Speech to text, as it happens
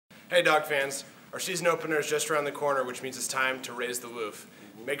Hey Dog fans, our season opener is just around the corner, which means it's time to raise the woof.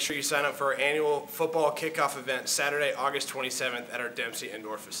 Make sure you sign up for our annual football kickoff event Saturday, August 27th at our Dempsey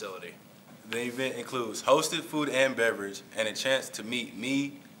Indoor facility. The event includes hosted food and beverage and a chance to meet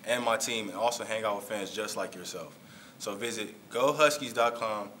me and my team and also hang out with fans just like yourself. So visit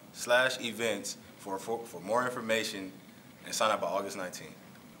gohuskies.com/events for more information and sign up by August 19th.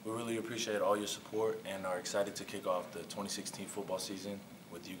 We really appreciate all your support and are excited to kick off the 2016 football season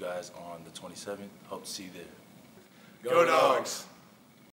with you guys on the 27th. Hope to see you there. Go Dogs!